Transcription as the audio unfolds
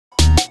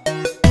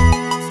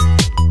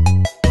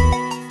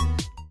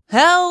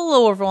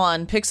Hello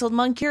everyone, Pixeled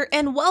Monk here,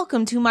 and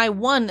welcome to my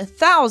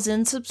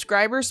 1000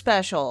 subscriber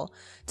special.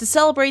 To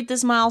celebrate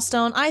this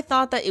milestone, I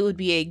thought that it would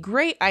be a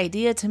great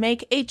idea to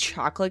make a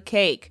chocolate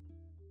cake.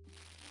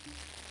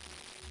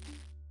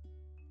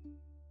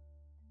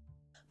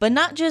 But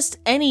not just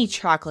any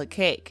chocolate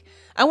cake.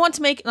 I want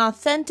to make an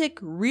authentic,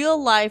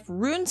 real-life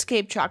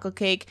RuneScape chocolate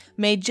cake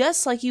made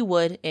just like you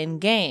would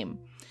in-game.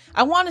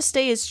 I want to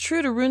stay as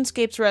true to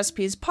RuneScape's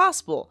recipe as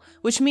possible,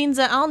 which means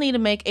that I'll need to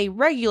make a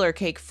regular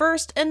cake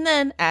first and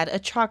then add a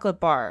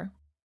chocolate bar.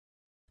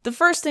 The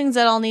first things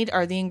that I'll need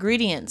are the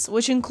ingredients,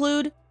 which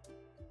include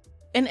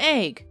an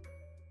egg,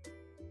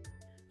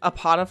 a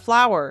pot of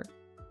flour,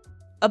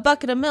 a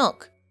bucket of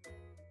milk,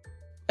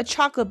 a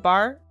chocolate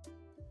bar,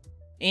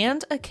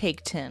 and a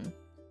cake tin.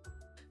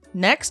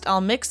 Next,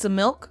 I'll mix the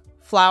milk,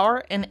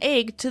 flour, and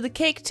egg to the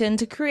cake tin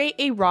to create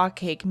a raw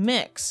cake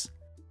mix.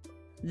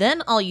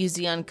 Then I'll use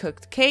the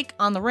uncooked cake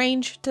on the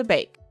range to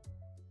bake.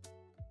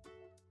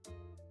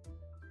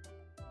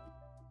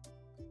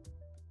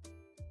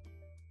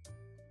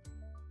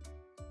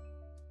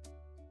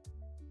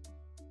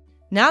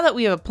 Now that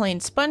we have a plain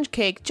sponge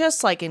cake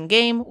just like in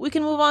game, we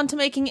can move on to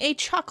making a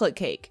chocolate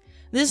cake.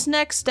 This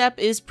next step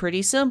is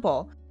pretty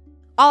simple.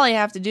 All I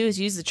have to do is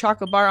use the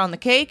chocolate bar on the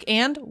cake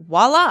and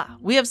voila!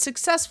 We have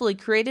successfully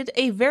created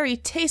a very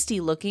tasty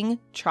looking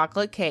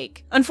chocolate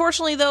cake.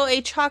 Unfortunately though,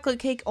 a chocolate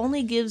cake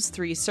only gives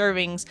 3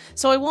 servings,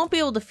 so I won't be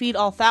able to feed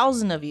all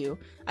 1,000 of you.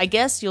 I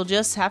guess you'll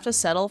just have to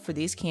settle for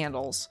these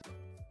candles.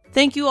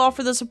 Thank you all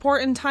for the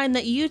support and time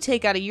that you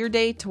take out of your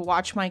day to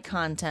watch my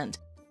content.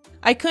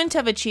 I couldn't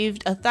have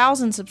achieved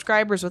 1,000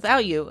 subscribers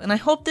without you, and I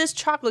hope this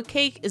chocolate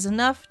cake is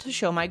enough to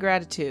show my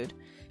gratitude.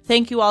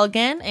 Thank you all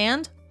again,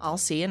 and I'll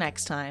see you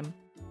next time.